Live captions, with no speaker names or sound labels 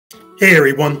Hey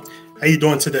everyone, how you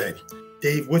doing today?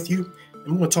 Dave with you,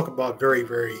 and we're going to talk about a very,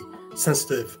 very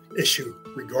sensitive issue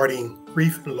regarding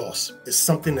grief and loss. It's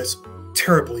something that's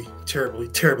terribly, terribly,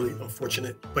 terribly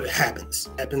unfortunate, but it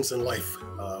happens. It happens in life.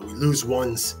 We lose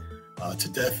ones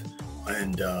to death,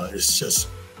 and it's just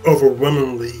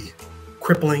overwhelmingly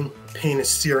crippling. Pain is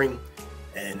searing,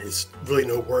 and it's really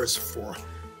no words for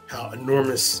how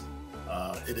enormous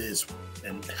it is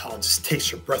and how it just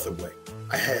takes your breath away.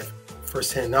 I have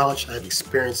firsthand knowledge, I have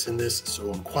experience in this,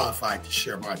 so I'm qualified to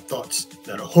share my thoughts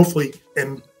that are hopefully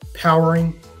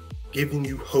empowering, giving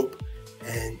you hope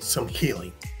and some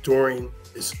healing during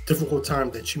this difficult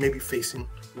time that you may be facing,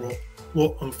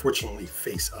 will unfortunately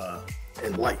face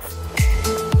in life.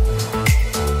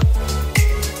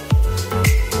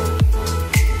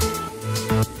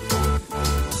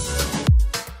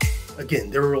 Again,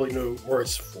 there are really no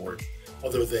words for it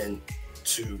other than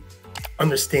to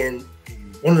understand.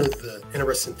 One of the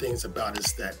interesting things about it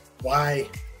is that why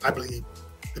I believe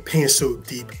the pain is so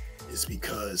deep is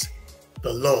because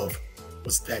the love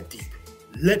was that deep.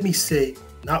 Let me say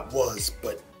not was,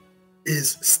 but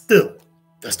is still.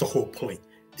 That's the whole point.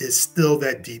 Is still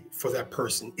that deep for that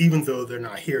person, even though they're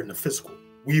not here in the physical.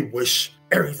 We wish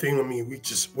everything, we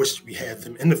just wish we had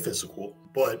them in the physical,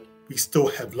 but we still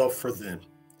have love for them.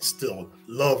 Still,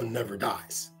 love never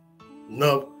dies.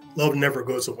 Love never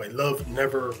goes away. Love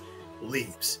never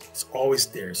leaves. It's always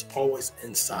there. It's always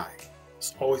inside.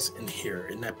 It's always in here.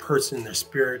 And that person, their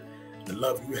spirit, the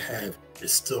love you have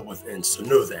is still within. So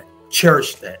know that.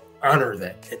 Cherish that. Honor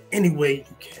that in any way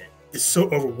you can. It's so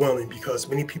overwhelming because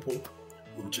many people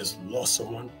who just lost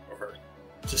someone are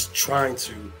just trying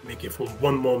to make it from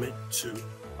one moment to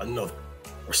another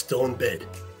or still in bed.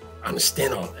 I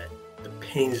understand all that. The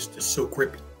pain is just so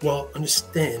gripping. Well,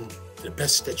 understand the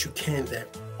best that you can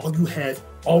that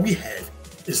all we have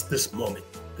is this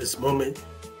moment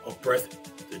of breath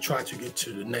to try to get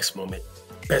to the next moment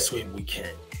the best way we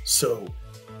can. So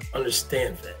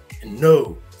understand that and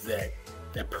know that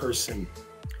that person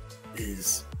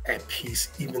is at peace,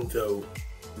 even though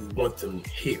we want them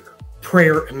here.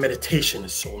 Prayer and meditation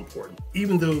is so important.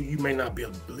 Even though you may not be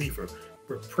a believer,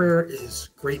 but prayer is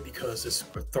great because it's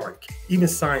cathartic. Even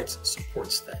science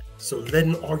supports that. So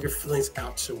letting all your feelings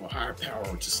out to a higher power,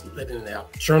 or just letting it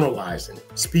out, journalizing it,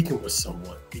 speaking with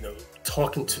someone,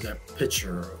 talking to that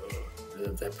picture,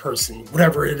 that person,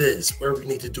 whatever it is, whatever you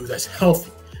need to do that's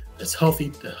healthy to help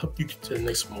you get to the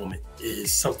next moment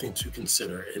is something to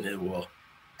consider, and it will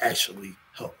actually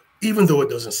help. Even though it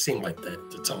doesn't seem like that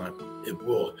at the time, it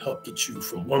will help get you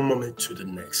from one moment to the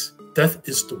next. Death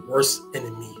is the worst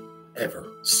enemy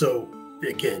ever. So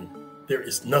again, there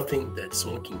is nothing that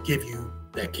someone can give you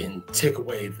that can take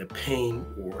away the pain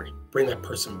or bring that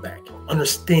person back.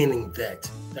 Understanding that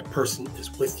that person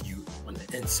is with you on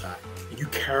the inside and you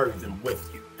carry them with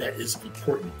you, that is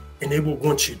important. And they will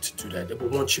want you to do that. They will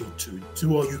want you to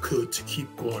do all you could to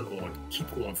keep going on, keep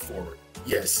going forward.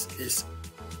 Yes, it's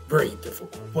very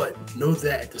difficult, but know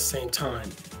that at the same time,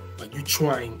 like you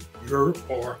trying, you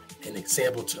are an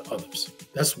example to others.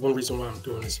 That's one reason why I'm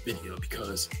doing this video,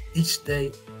 because each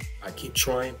day I keep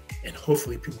trying and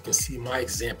hopefully people can see my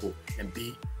example and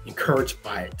be encouraged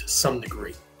by it to some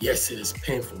degree. Yes, it is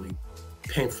painfully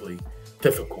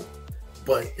difficult,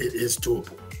 but it is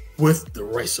doable with the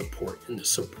right support and the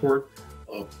support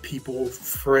of people,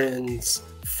 friends,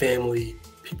 family,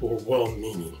 people who are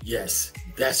well-meaning. Yes,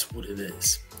 that's what it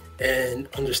is. And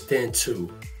understand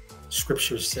too,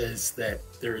 Scripture says that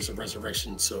there is a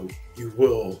resurrection, so you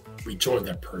will rejoin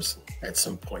that person at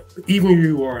some point. But even if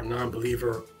you are a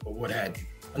non-believer or what have you,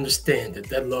 understand that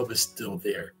that love is still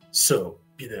there. So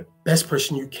be the best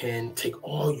person you can, take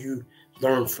all you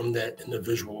learn from that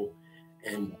individual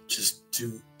and just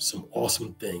do some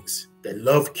awesome things. That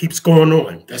love keeps going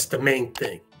on. That's the main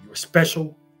thing. You're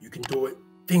special. You can do it.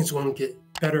 Things are going to get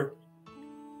better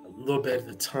a little bit at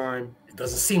a time. It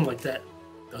doesn't seem like that.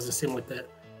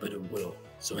 But it will.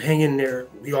 So hang in there.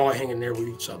 We all hang in there with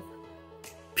each other.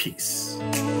 Peace.